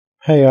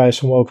Hey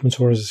guys, and welcome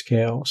to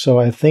Scale. So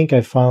I think I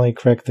finally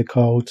cracked the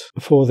code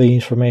for the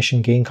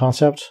information gain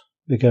concept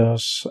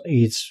because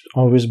it's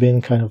always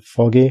been kind of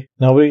foggy.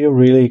 Nobody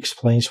really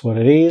explains what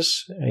it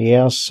is.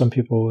 Yes, some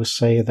people will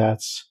say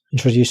that's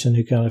introducing a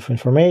new kind of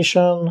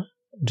information,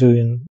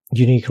 doing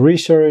unique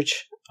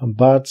research,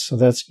 but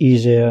that's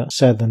easier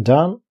said than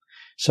done.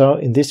 So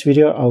in this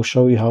video, I'll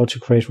show you how to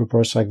create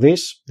reports like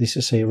this. This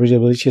is a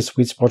readability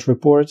sweet spot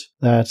report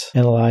that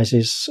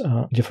analyzes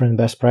different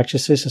best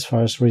practices as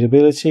far as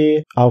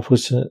readability,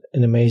 outputs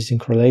an amazing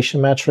correlation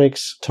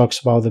matrix, talks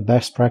about the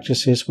best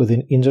practices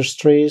within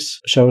industries,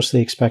 shows the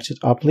expected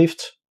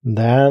uplift.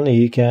 Then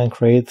you can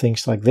create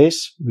things like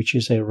this, which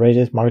is a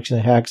rated marketing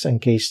hacks and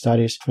case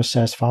studies for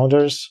SaaS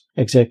founders,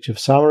 executive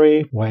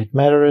summary, why it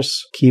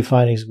matters, key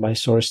findings by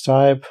source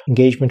type,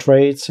 engagement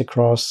rates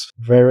across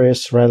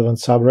various relevant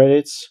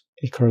subreddits,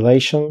 a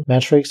correlation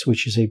matrix,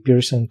 which is a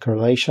Pearson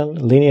correlation,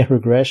 linear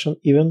regression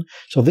even.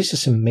 So this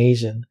is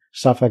amazing.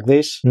 Stuff like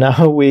this.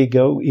 Now we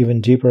go even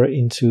deeper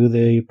into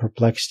the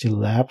Perplexity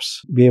labs.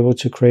 Be able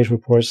to create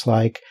reports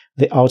like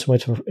the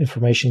Ultimate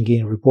Information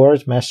Gain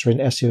Report, Mastering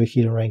SEO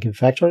Hidden Ranking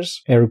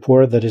Factors, a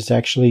report that is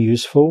actually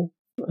useful,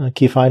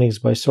 key findings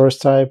by source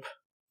type,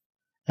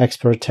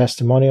 expert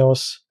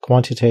testimonials,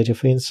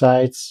 quantitative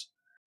insights,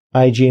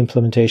 IG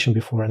implementation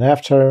before and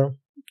after,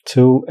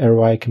 to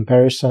ROI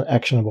comparison,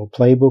 actionable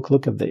playbook.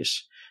 Look at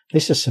this.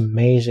 This is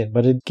amazing,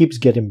 but it keeps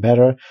getting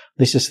better.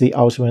 This is the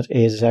Ultimate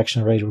AS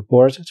Action Rate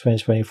Report,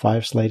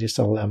 2025's latest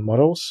LLM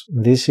models.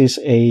 This is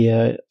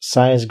a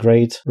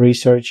science-grade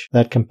research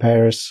that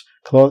compares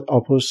Claude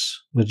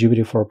Opus with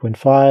GPT 4.5,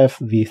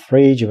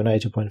 V3, Gemini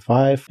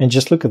 2.5. And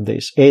just look at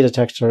this. A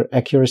detector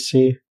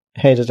accuracy,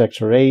 A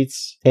detector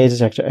rates, A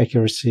detector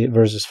accuracy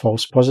versus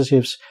false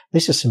positives.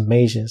 This is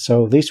amazing.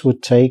 So this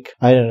would take,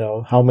 I don't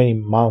know how many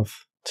months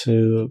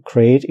to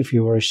create if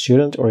you were a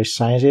student or a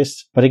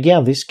scientist. But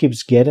again, this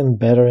keeps getting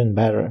better and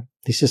better.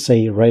 This is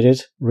a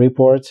Reddit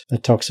report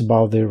that talks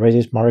about the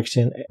Reddit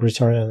marketing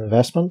return on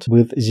investment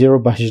with zero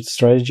budget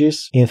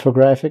strategies,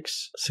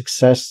 infographics,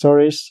 success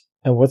stories,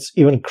 and what's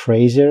even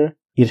crazier,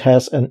 it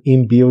has an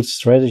inbuilt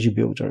strategy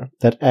builder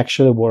that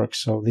actually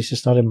works. So this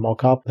is not a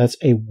mock-up, that's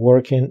a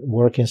working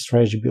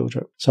strategy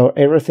builder. So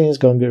everything is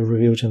going to be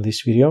reviewed in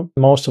this video.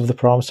 Most of the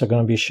prompts are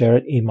going to be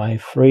shared in my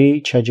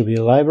free ChatGPT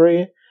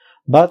library,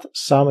 but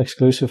some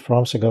exclusive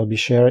prompts are going to be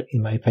shared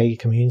in my paid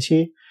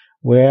community,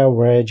 where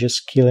we're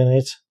just killing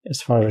it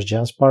as far as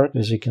GenSpark.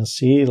 As you can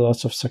see,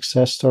 lots of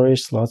success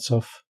stories, lots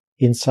of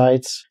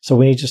insights. So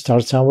we need to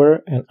start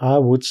somewhere, and I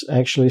would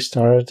actually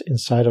start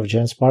inside of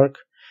GenSpark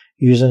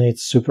using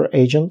its super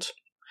agent.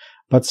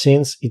 But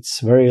since it's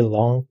very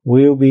long,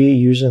 we'll be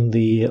using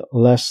the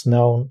less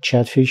known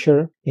chat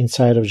feature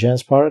inside of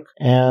GenSpark,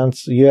 and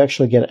you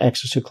actually get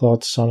access to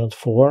Claude Sonnet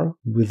 4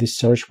 with the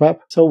search web.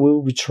 So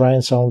we'll be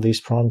trying some of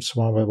these prompts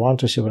one by one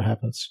to see what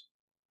happens.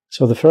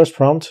 So the first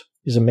prompt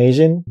is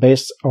amazing,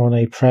 based on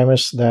a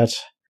premise that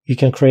you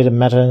can create a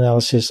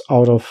meta-analysis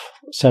out of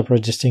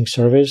separate distinct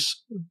surveys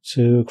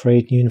to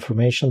create new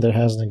information that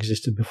hasn't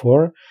existed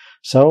before.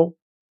 So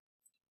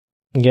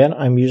again,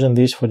 I'm using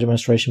this for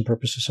demonstration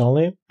purposes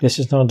only. This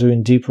is not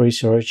doing deep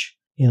research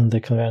in the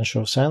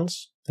conventional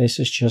sense. This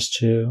is just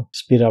to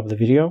speed up the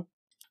video.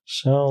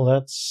 So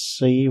let's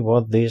see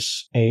what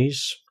this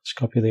is. Let's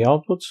copy the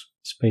output.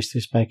 Let's paste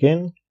this back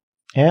in.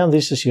 And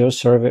this is your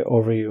survey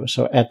overview.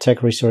 So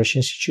EdTech Research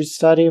Institute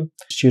study,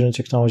 Student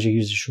Technology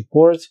Usage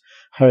Report,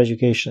 Higher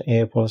Education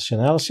AI Policy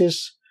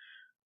Analysis.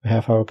 We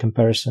have our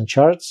comparison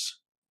charts.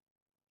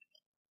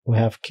 We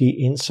have key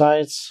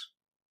insights.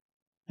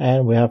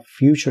 And we have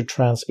future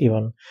trends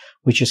even,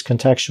 which is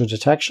contextual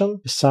detection,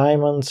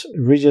 assignment,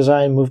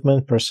 redesign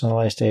movement,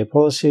 personalized AI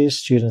policies,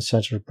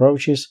 student-centered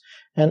approaches,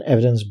 and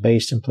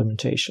evidence-based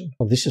implementation.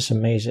 Well, this is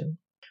amazing.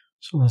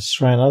 So let's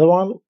try another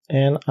one.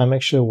 And I'm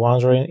actually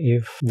wondering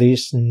if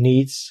this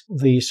needs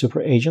the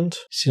super agent,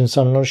 since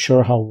I'm not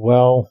sure how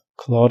well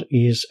Claude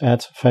is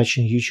at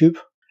fetching YouTube.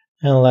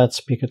 And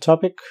let's pick a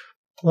topic.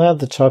 Let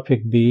the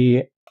topic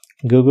be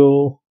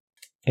Google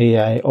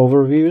AI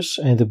overviews,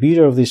 and the beauty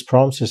of these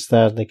prompts is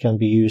that they can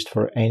be used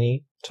for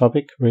any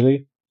topic,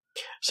 really.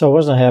 So I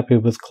wasn't happy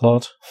with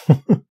Claude.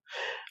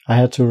 I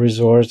had to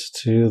resort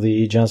to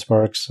the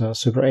GenSpark's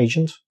super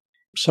agent.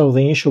 So the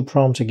initial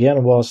prompt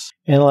again was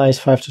analyze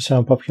 5 to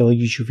 7 popular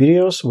YouTube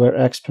videos where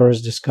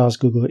experts discuss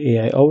Google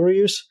AI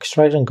overviews,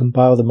 extract and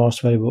compile the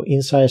most valuable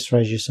insights,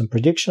 strategies, and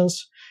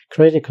predictions,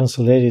 create a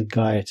consolidated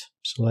guide.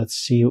 So let's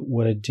see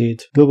what it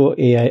did. Google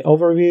AI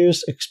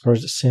overviews, expert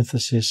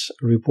synthesis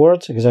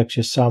report,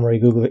 executive summary.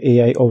 Google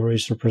AI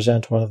overviews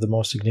represent one of the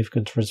most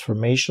significant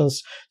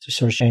transformations to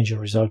search engine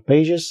result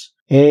pages.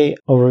 AI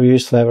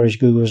overviews leverage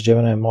Google's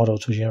Gemini model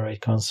to generate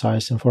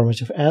concise,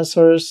 informative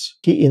answers.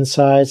 Key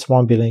insights: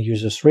 1 billion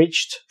users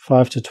reached,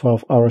 5 to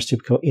 12 hours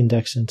typical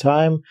indexing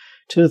time,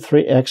 2 to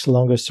 3x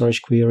longer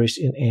search queries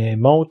in AI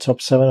mode.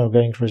 Top 7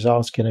 organic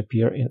results can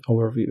appear in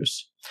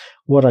overviews.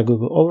 What are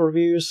Google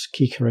overviews?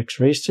 Key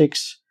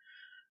characteristics: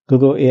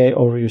 Google AI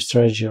overview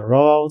strategy and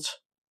rollout,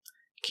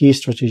 key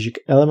strategic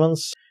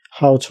elements,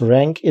 how to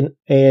rank in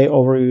AA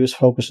overviews,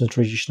 focus on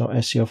traditional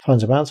SEO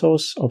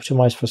fundamentals,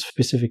 optimize for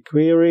specific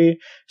query,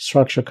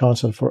 structure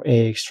content for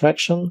AA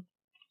extraction,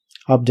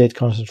 update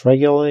content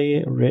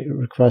regularly,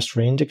 request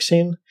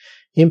reindexing,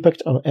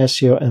 impact on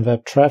SEO and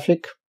web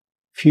traffic,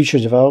 future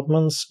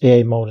developments,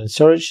 AA mode in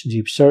search,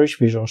 deep search,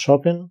 visual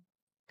shopping,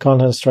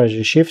 content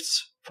strategy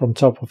shifts from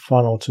top of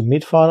funnel to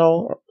mid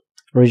funnel,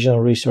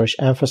 regional research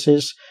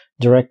emphasis,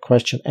 direct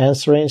question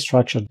answering,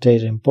 structured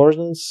data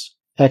importance,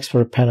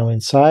 expert panel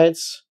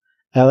insights,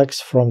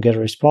 Alex from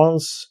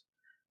GetResponse,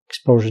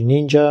 Exposure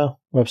Ninja,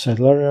 website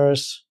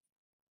learners,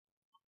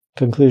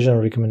 conclusion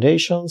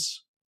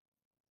recommendations,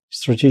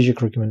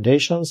 strategic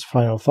recommendations,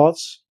 final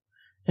thoughts,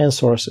 and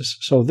sources.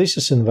 So this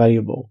is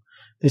invaluable.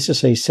 This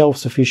is a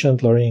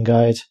self-sufficient learning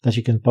guide that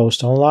you can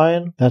post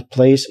online that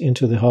plays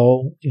into the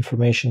whole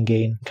information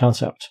gain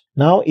concept.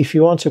 Now, if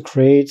you want to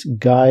create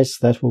guides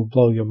that will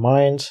blow your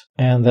mind,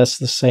 and that's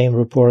the same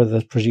report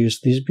that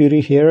produced this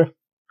beauty here,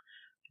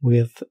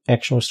 with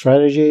actual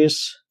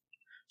strategies,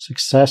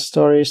 success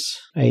stories,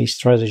 a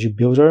strategy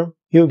builder,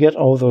 you'll get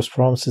all those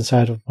prompts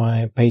inside of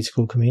my paid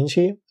school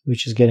community,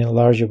 which is getting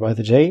larger by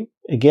the day.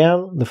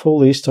 Again, the full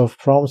list of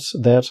prompts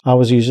that I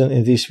was using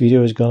in this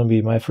video is going to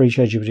be my free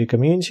ChatGPT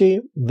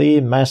community. The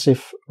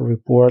massive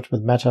report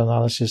with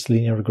meta-analysis,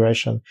 linear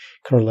regression,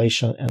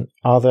 correlation, and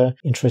other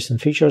interesting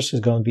features is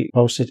going to be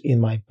posted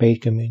in my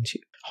paid community.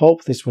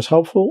 Hope this was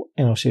helpful,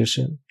 and I'll see you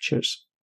soon. Cheers.